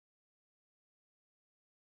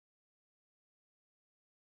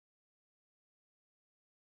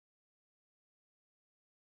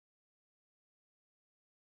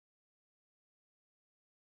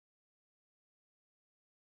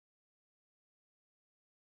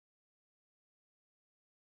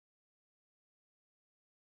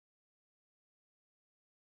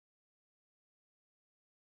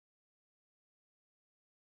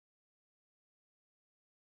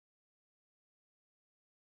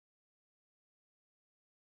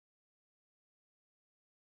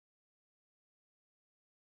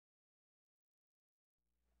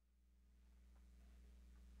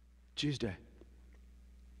Tuesday.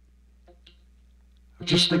 I'm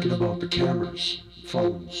just thinking about the cameras,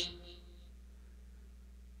 phones.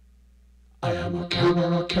 I am a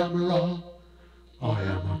camera, camera. I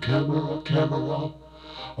am a camera, camera.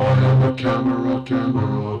 I am a camera,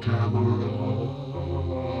 camera, camera.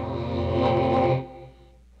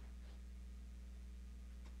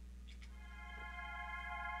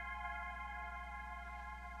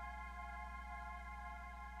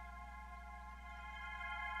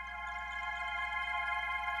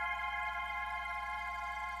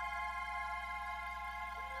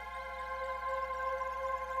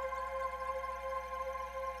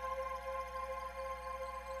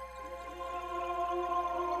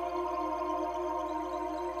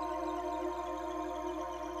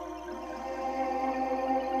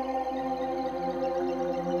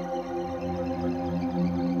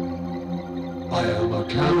 I am a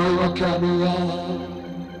camera, camera.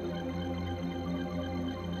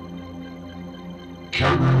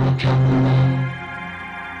 Camera, camera.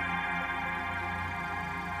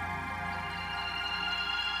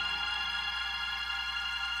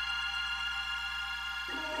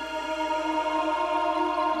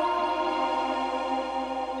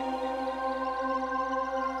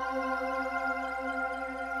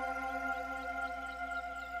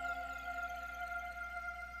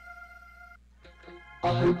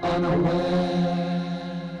 I'm unaware.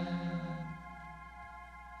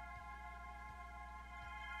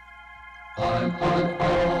 I'm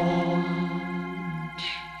unarmed.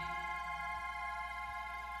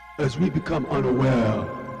 As we become unaware,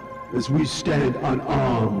 as we stand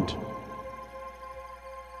unarmed,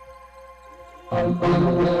 I'm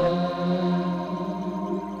unaware.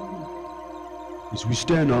 as we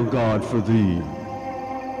stand on guard for thee,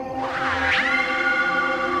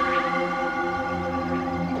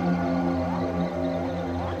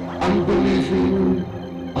 Unbelieving,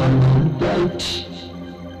 unbent.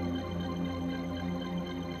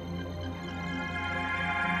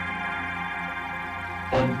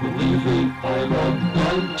 Unbelieving, I'm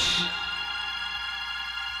unbent.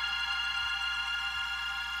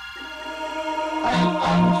 I'm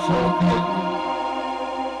unforbidden.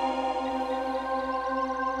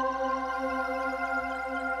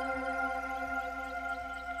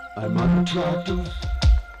 I'm unattractive.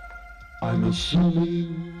 I'm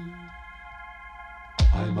assuming.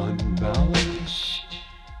 I'm unbalanced.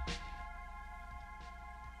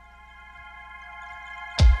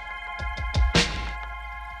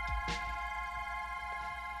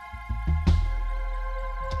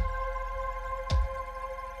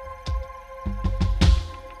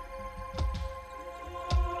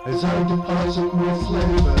 As I deposit more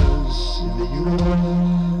flavors in the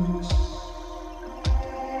universe,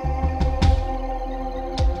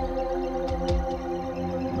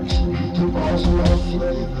 as we deposit more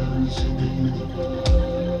flavors in the universe,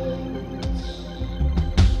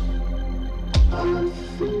 I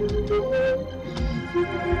feel no evil.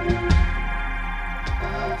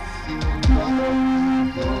 I feel no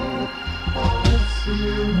evil. I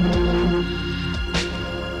feel no evil.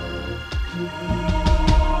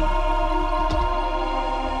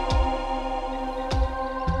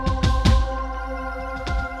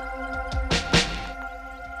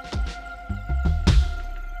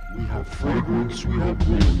 fragrance, we have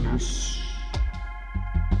blues,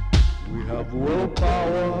 we have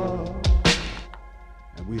willpower,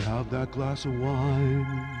 and we have that glass of wine.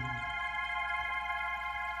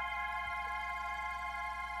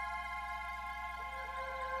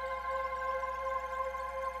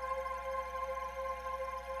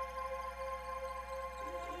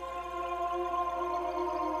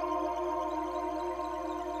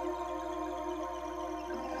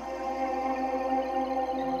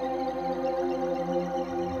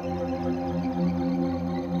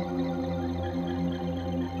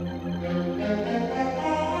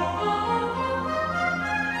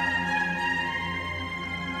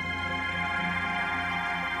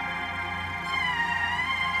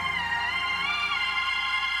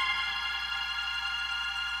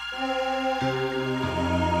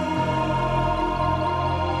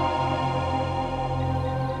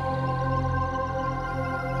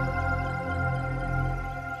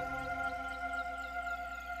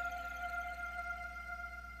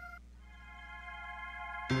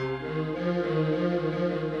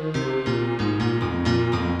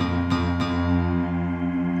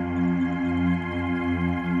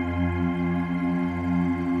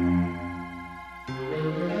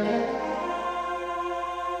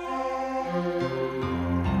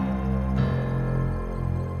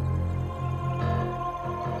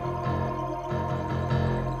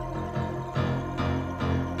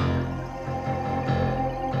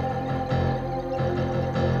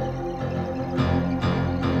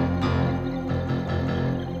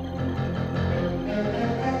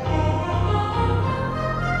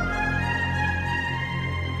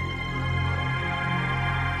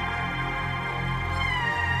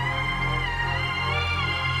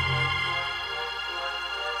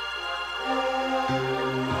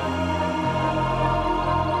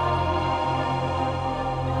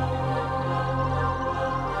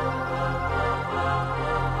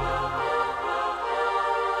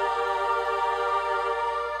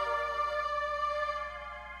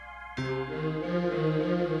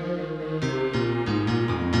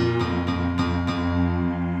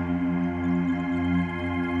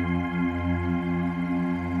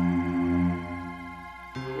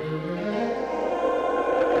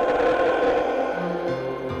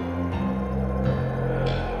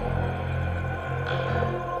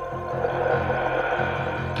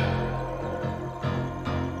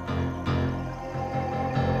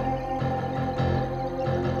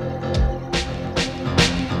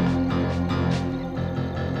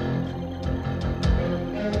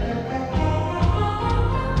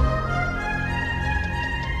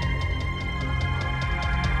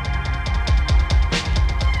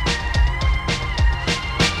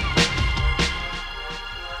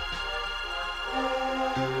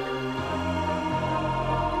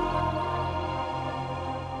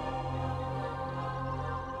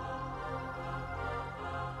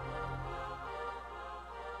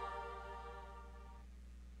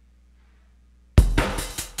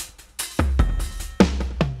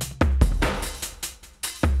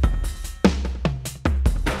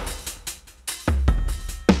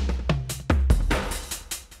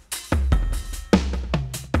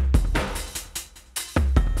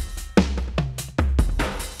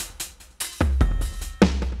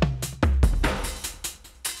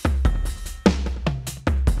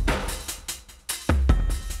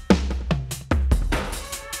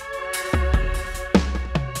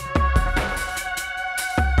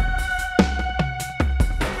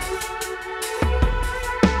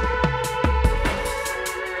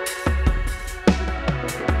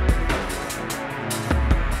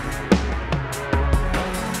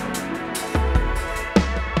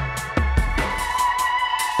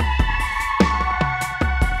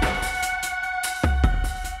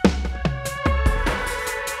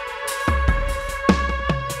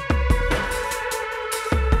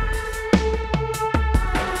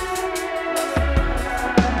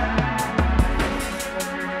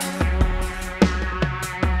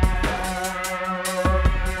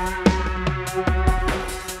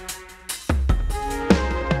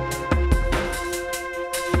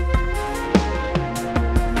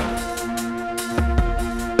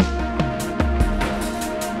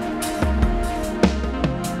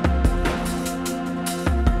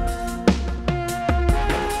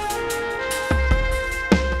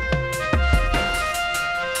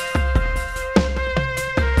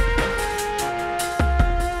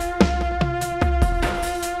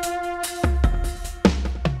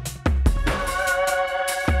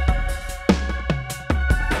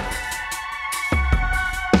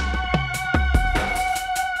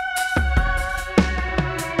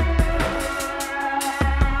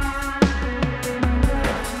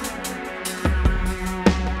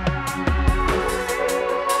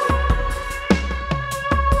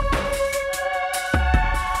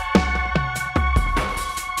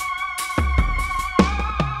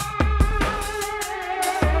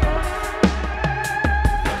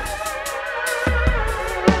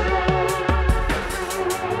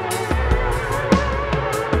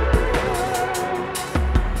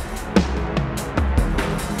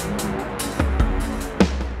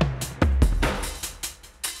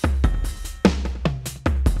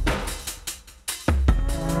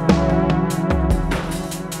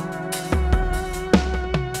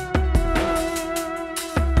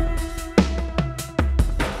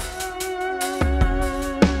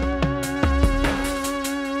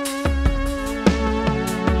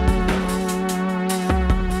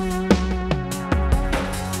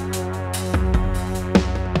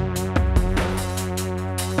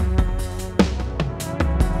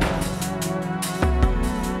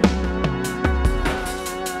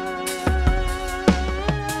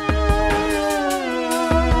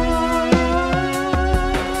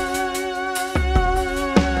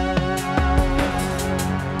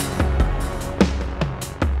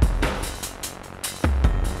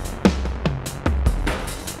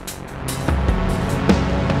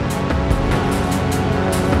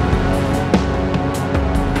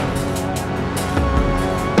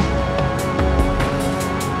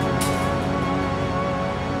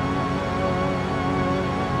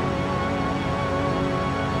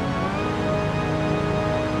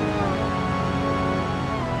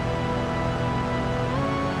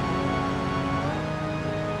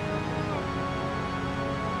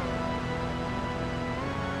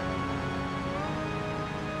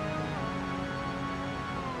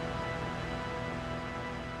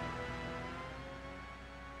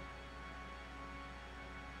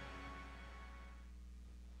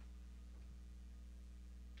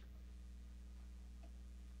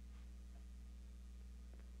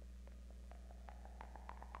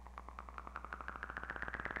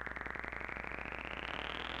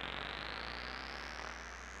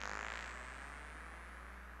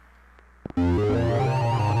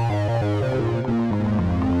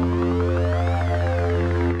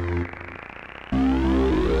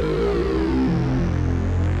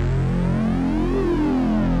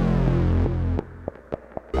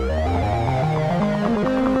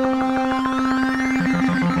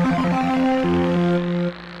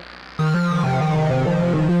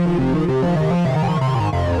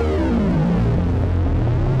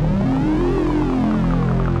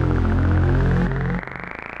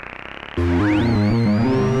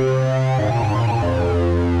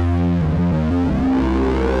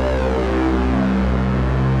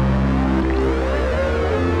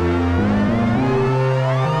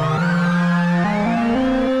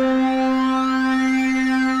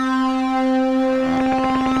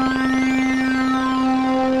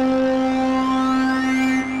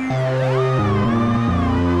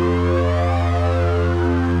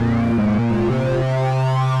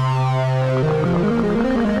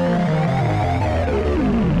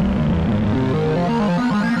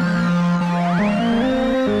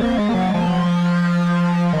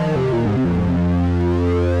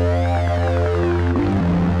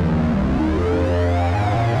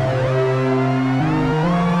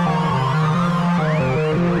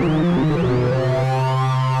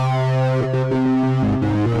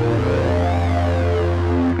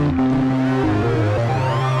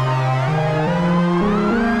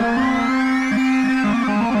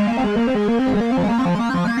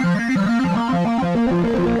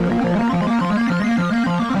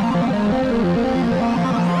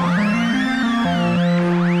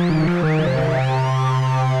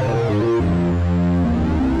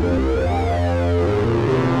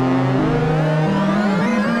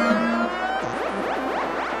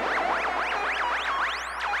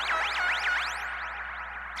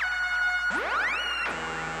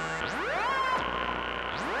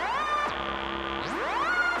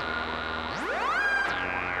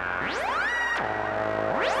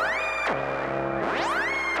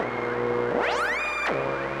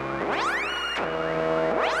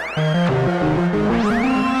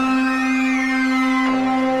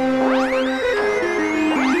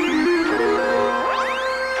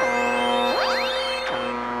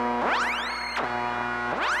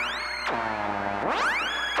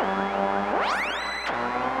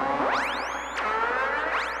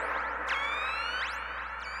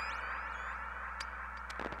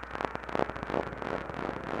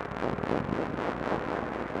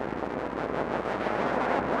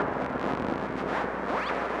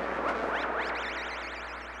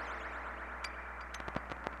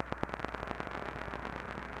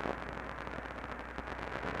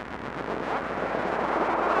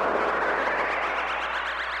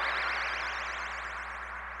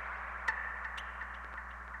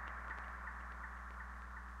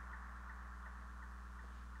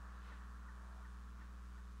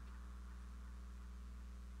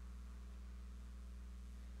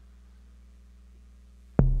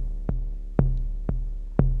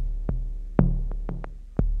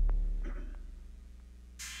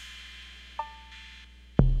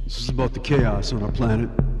 This is about the chaos on our planet.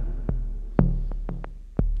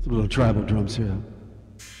 Some little tribal drums here.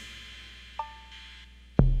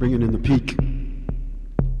 Bringing in the peak.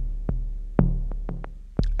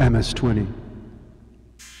 MS-20.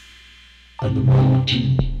 And the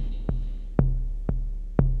melody.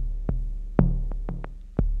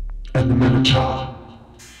 And the minotaur.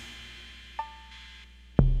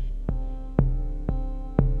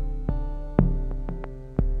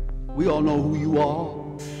 We all know who you are.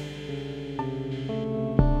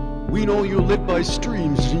 We know you're lit by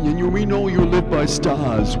streams, and we know you're lit by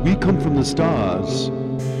stars. We come from the stars.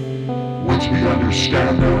 Once we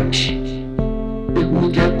understand that, it will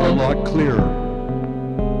get A lot clearer.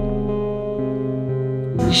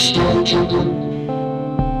 We start to go.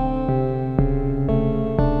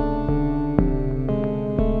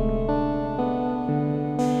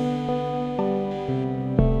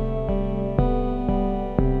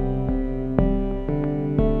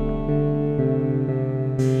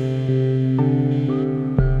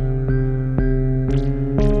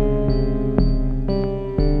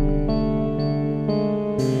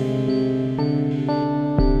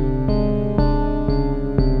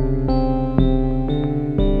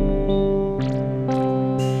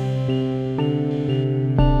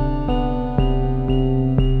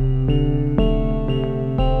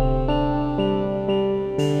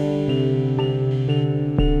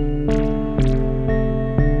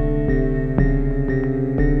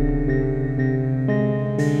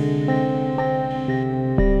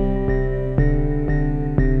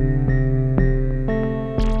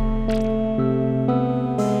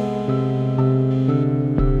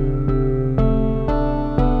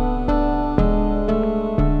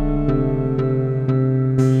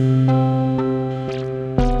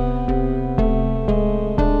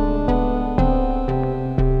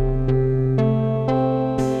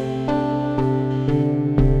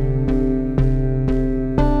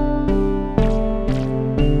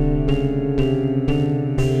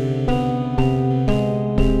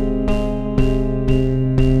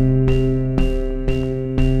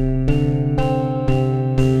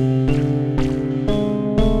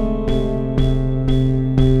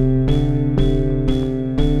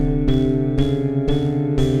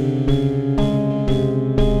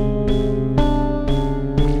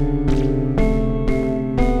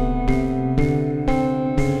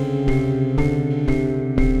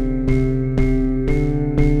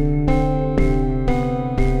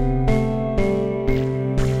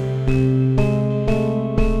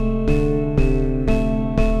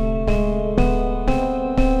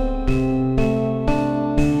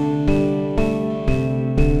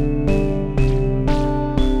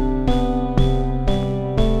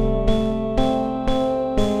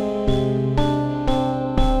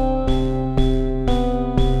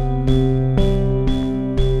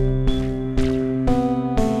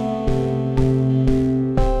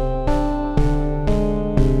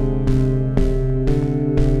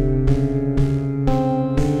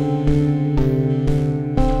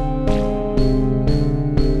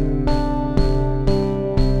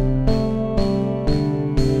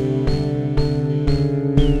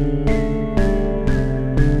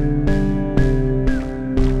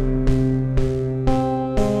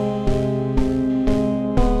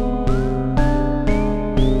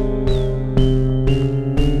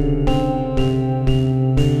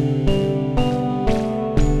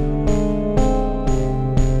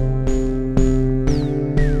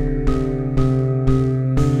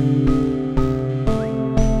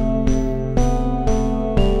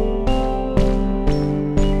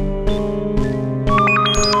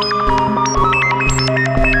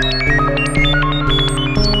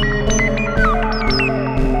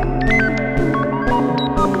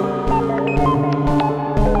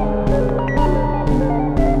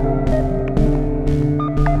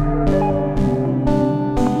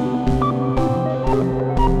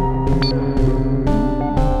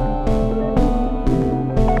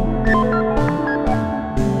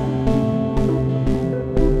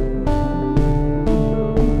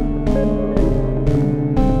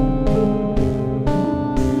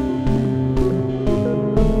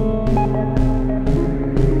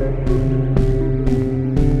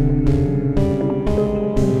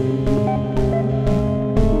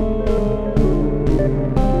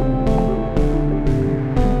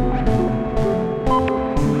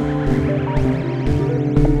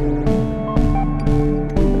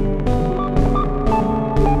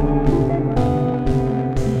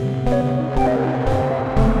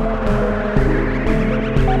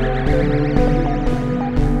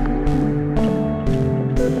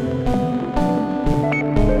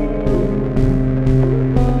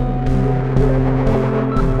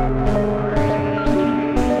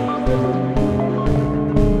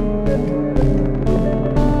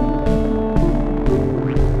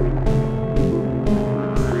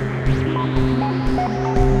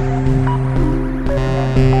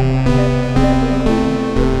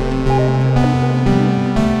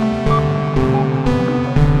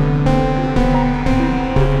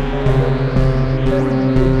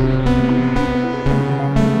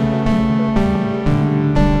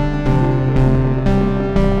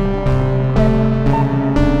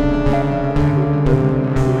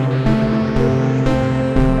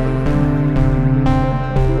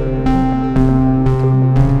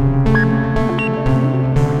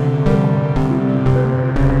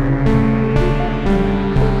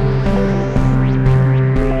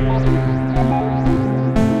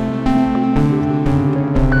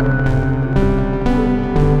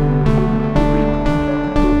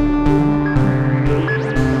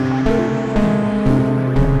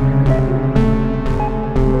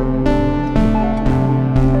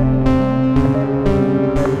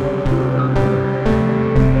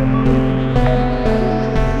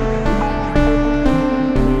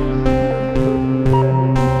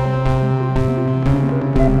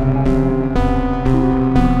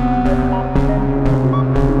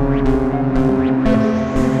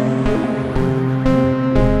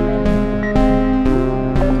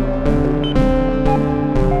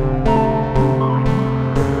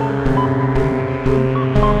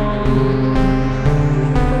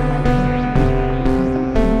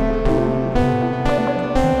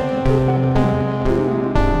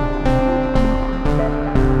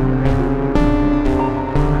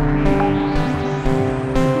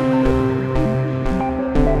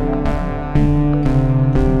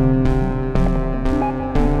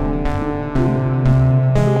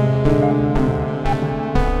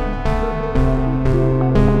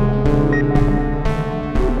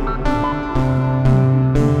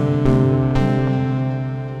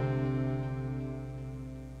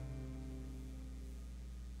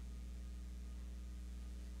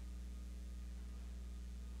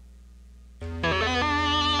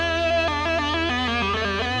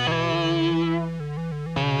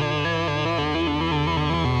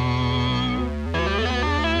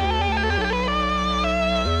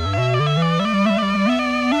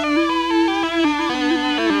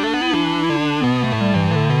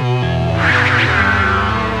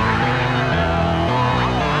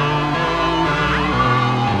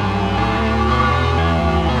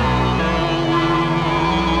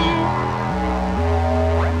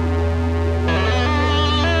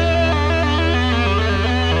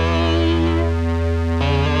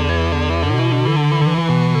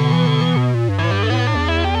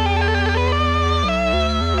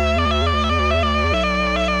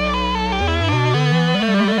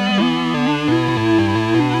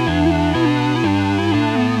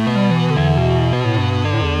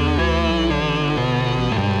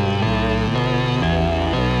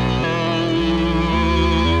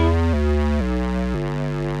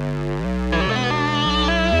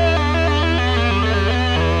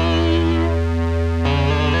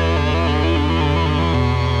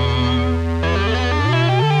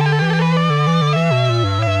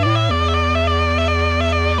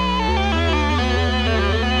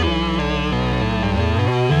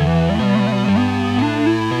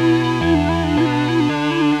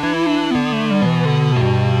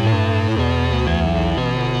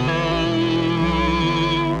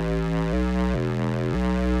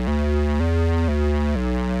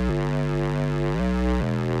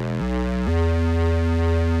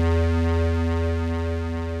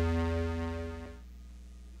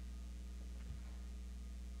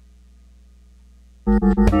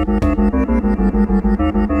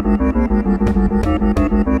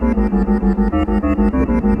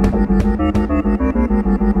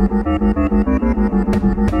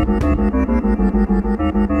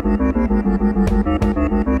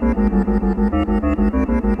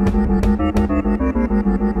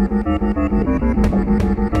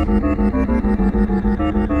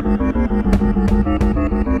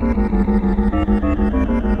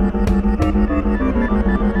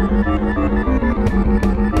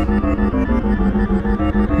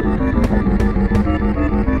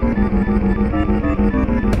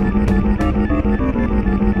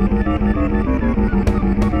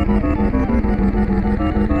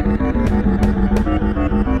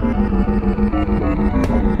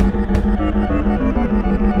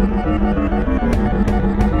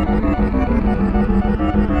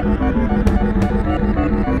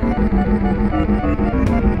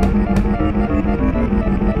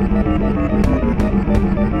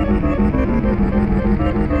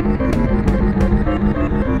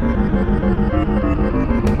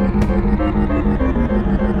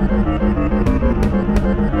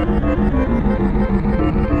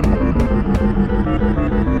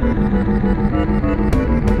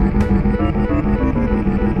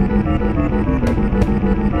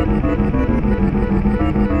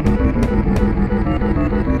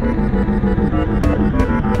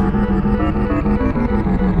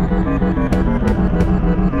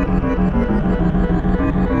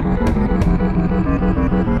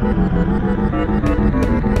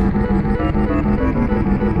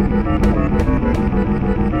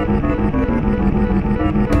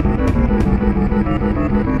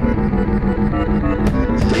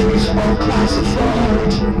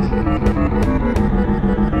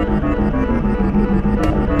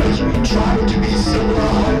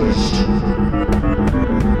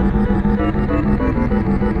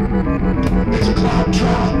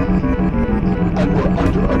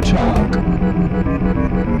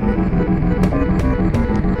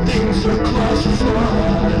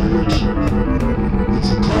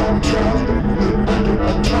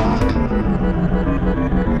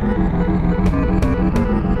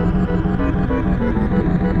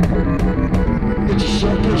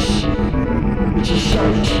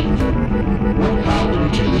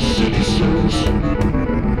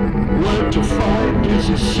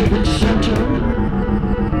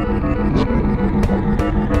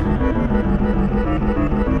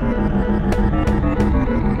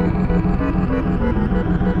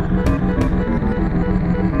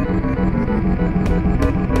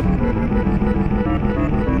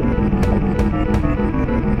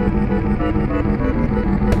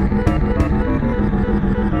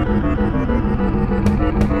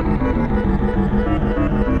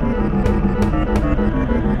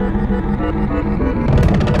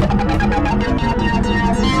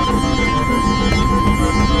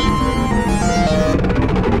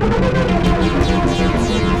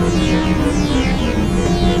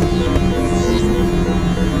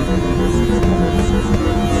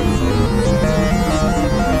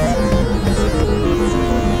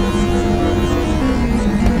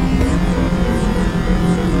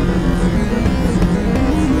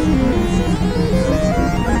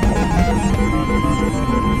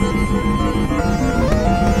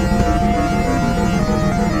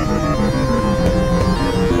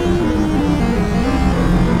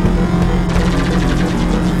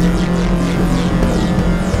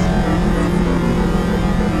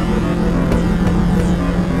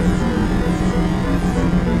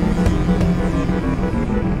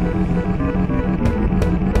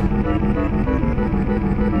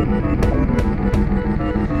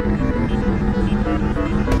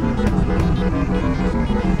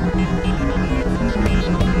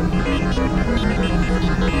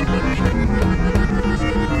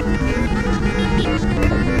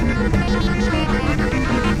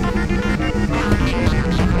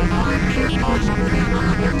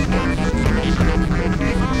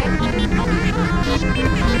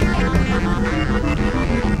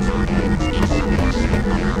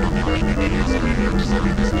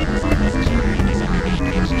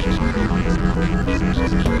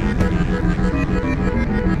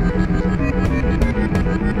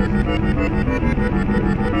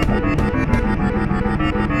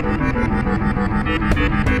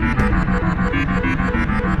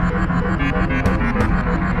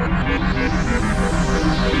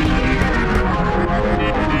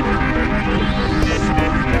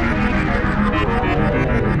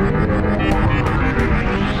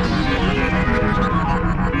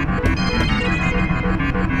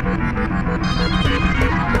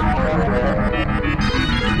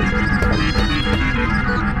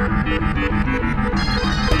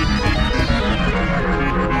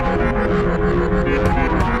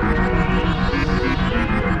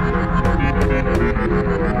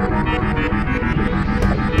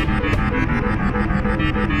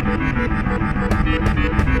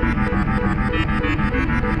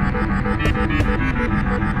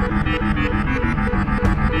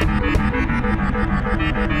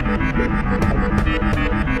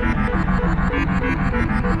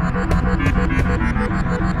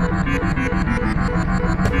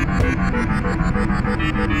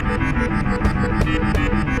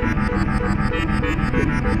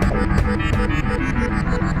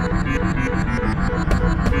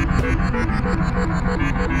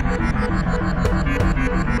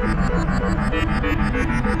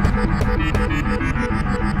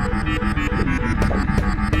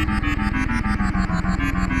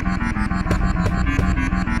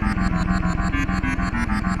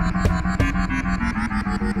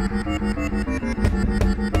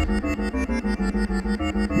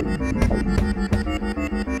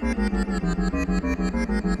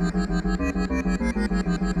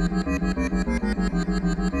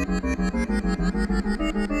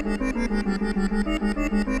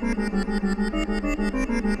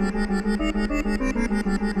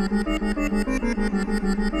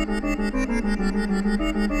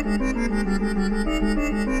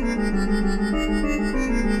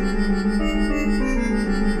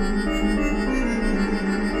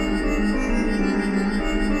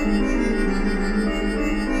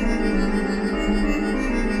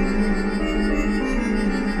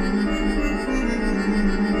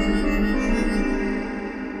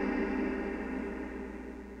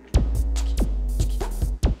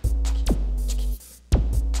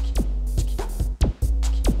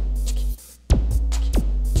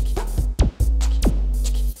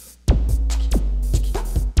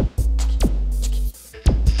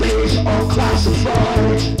 Are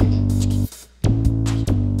classified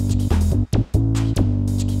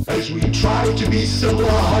as we try to be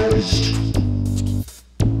civilized.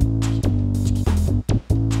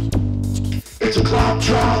 It's a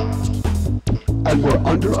claptrap, and we're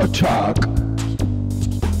under attack.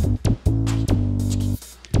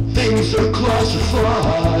 Things are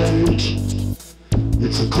classified.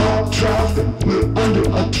 It's a claptrap, and we're under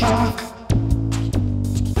attack.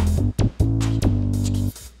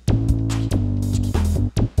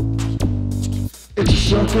 It's a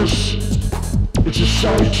circus, it's a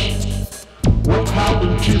sight. What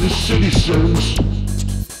happened to the citizens?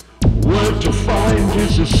 Where to find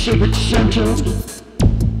is a civic center.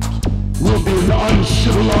 We'll be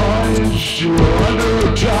uncivilized, you're under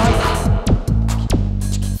attack.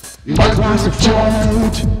 It's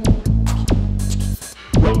classified.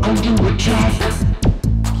 We're under attack.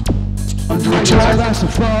 Under attack.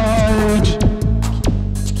 Classified.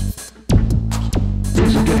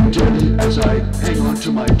 Things are getting dirty as I hang on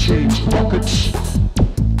to my change pockets.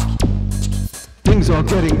 Things are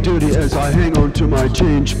getting dirty as I hang on to my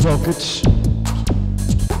change pockets.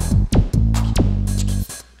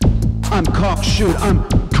 I'm cock shit, I'm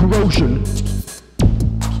corrosion.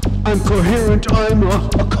 I'm coherent, I'm a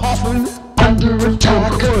coffin. Under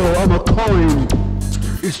attack. I'm oil, I'm a coin.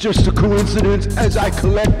 It's just a coincidence as I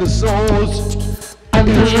collect the souls.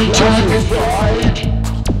 Under attack.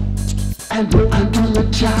 And we're under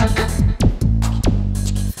attack.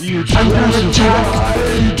 It's under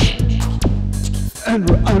attack. And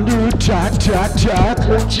we're under attack, tack.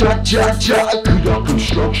 We got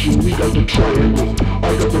construction, we got the triangle,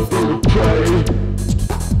 I got the bird of prey.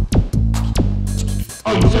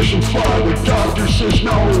 I'm fishing fly, the doctor says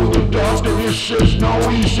no, the doctor says no,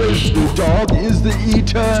 he says the dog is the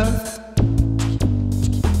eater.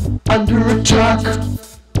 Under attack.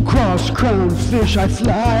 Cross crown fish I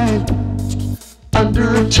fly.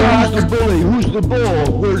 Under attack. Who's the bully? Who's the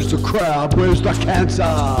bull? Where's the crab? Where's the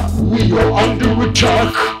cancer? We are under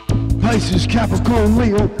attack. Pisces, Capricorn,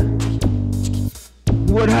 Leo.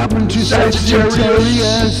 What happened to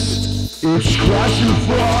Sagittarius? It's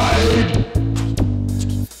classified.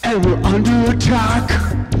 And we're under attack.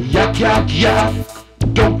 Yak.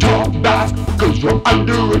 Don't talk back, cause we're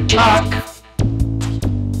under attack.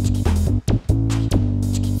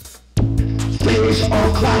 Things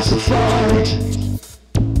are classified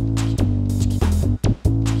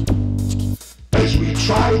as we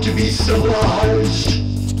try to be civilized.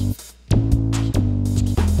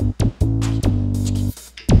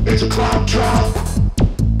 It's a claptrap,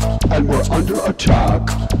 and we're under attack.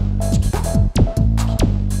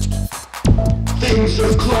 Things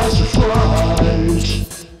are classified.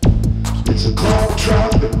 It's a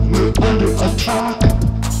claptrap, and we're under attack.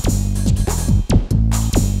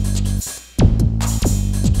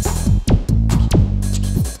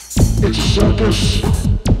 It's a circus,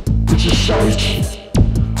 it's a sight.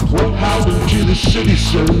 What happened to the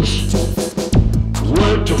citizens?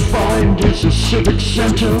 Where to find is a civic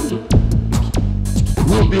center.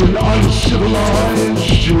 We'll be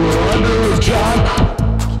uncivilized, you're under attack.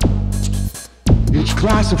 It's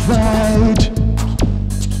classified.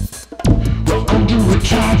 We're under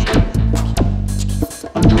attack.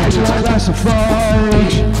 Under attack.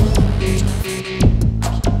 Classified.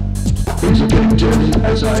 Things are getting dirty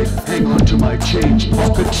as I hang on to my change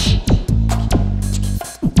pockets.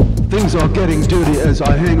 Things are getting dirty as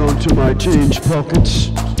I hang on to my change pockets.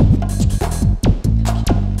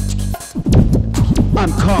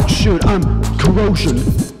 shit, I'm corrosion.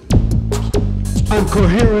 I'm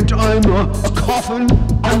coherent, I'm a coffin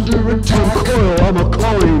under attack. I'm coil, I'm a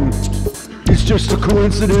coin. It's just a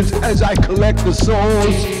coincidence as I collect the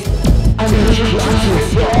souls. And we're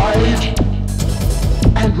classified,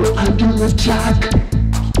 and we're under attack.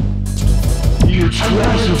 It's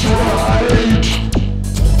classified,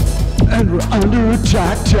 and we're under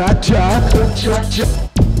attack, tack, tack, attack, tack.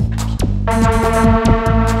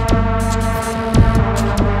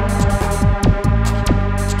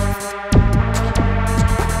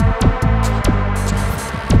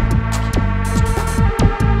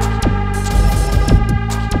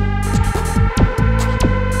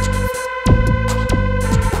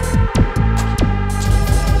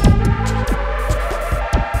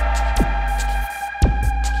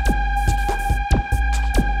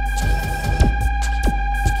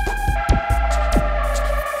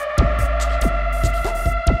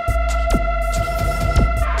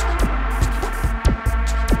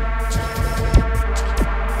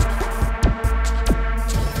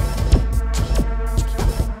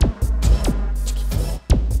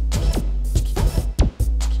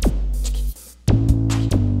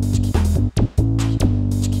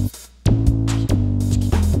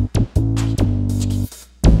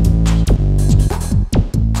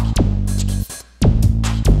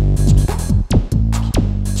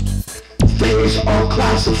 Things are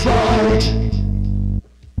classified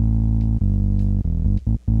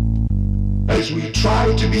as we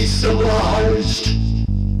try to be civilized.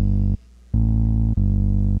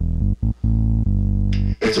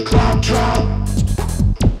 It's a cloud trap,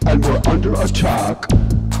 and we're under attack.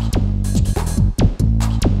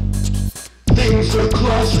 Things are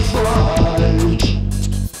classified.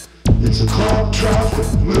 It's a cloud trap,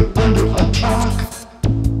 we're under attack.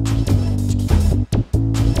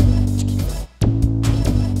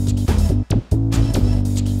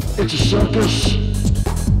 It's a circus,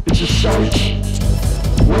 it's a sight.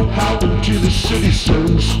 What happened to the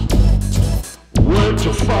citizens? Where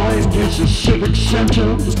to find is a civic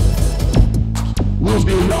center. We'll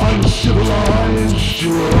be uncivilized,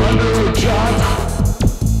 we're under attack.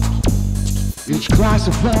 It's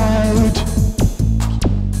classified.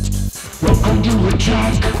 We're under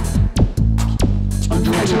attack.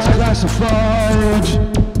 Under It's attack. classified.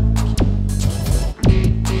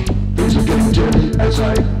 Things are getting dirty as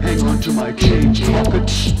I hang on to my change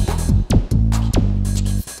pockets.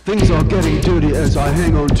 Things are getting dirty as I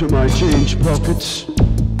hang on to my change pockets.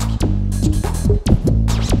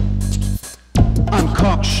 I'm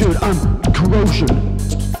cock shit, I'm corrosion.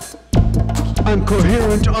 I'm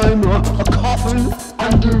coherent, I'm a coffin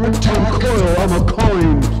Under attack. I'm coil, I'm a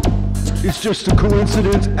coin. It's just a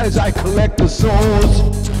coincidence as I collect the souls.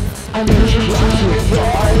 And we're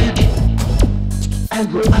classified,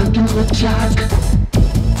 and we're under attack.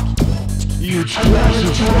 It's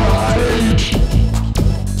classified,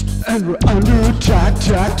 and we're under attack,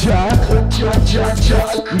 tack, tack. attack, attack,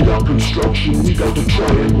 attack. We got construction, we got the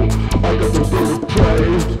triangle, I got the bird of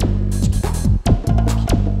prey.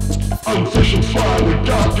 I'm fishing fly, the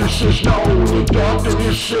doctor says no, the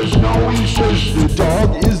doctor says no, he says The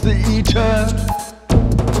dog is the eater.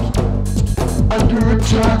 under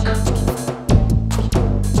attack.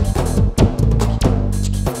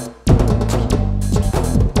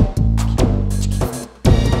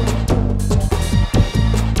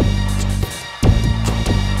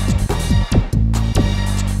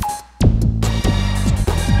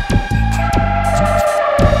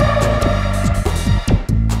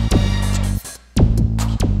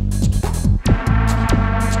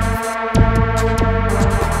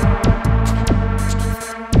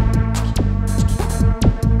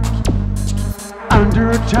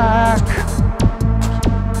 Under attack.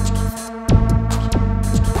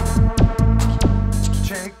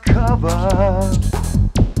 Take cover.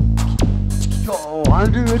 You're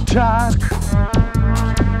under attack.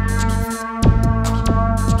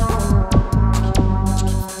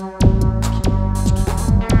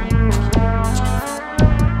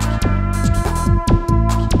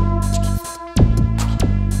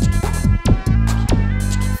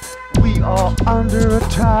 We are under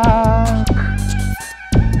attack.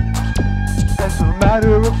 As a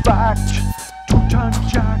matter of fact, 2-ton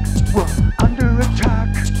Jack, we're under attack.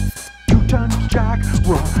 2-ton Jack,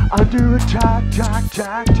 we're under attack, tack,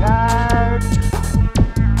 tack, tack.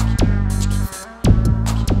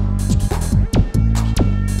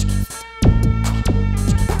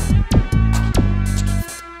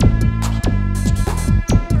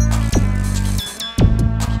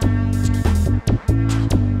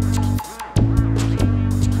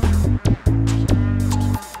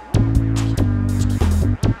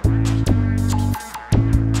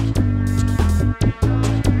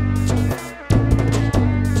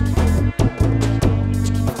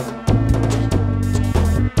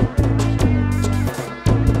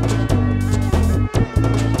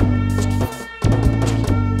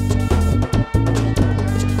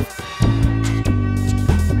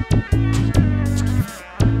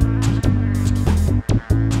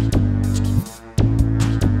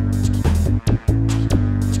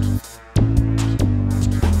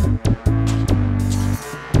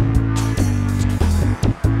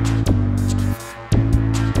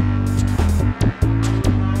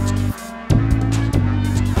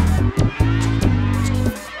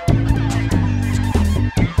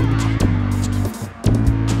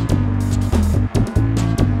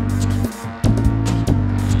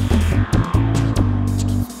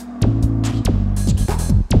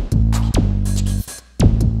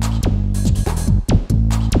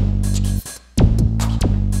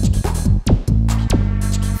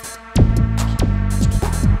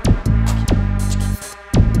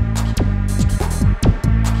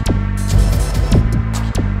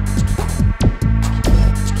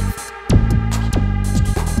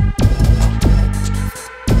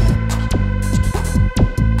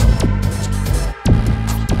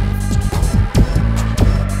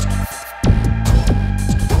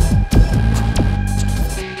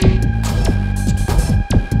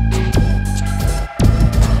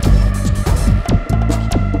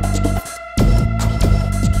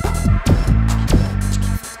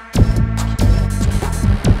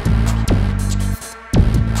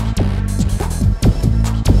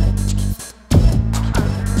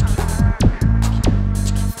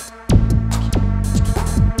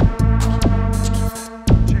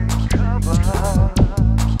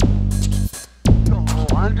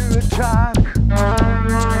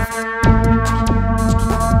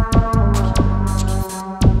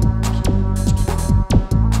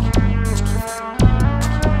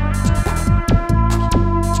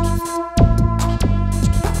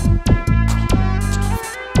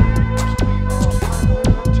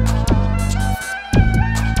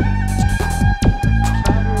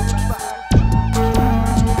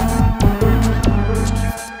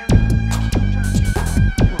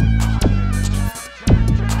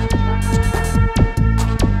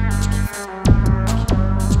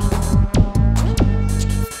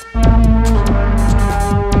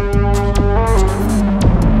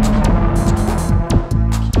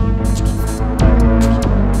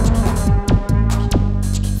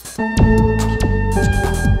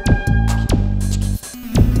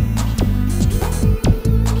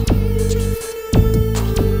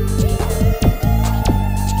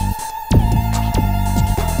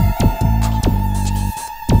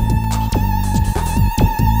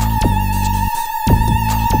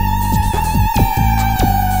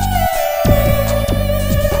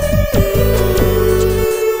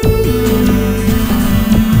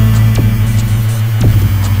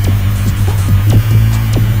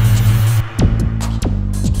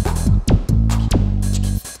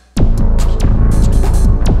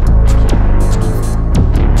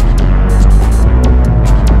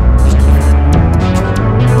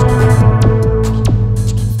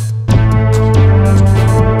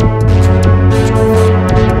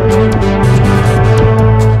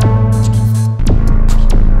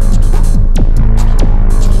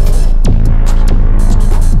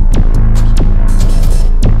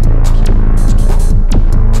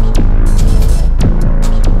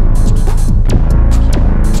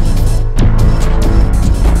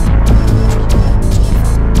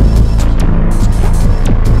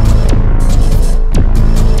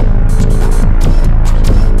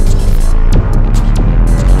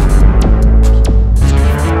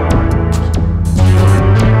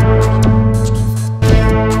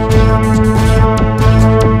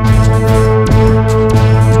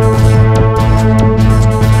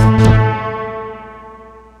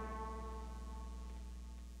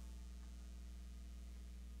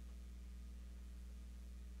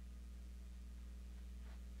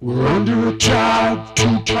 We're under attack,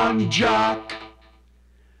 2-ton jack.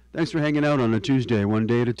 Thanks for hanging out on a Tuesday, one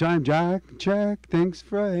day at a time, Jack. Check. Thanks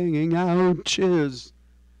for hanging out. Cheers.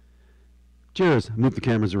 Cheers. Move the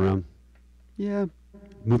cameras around. Yeah.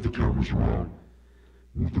 Move the cameras around.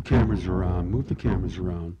 Move the cameras around. Move the cameras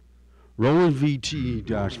around. Rolling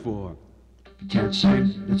VT-4. Can't say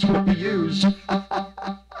it's what we use.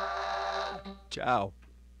 Ciao.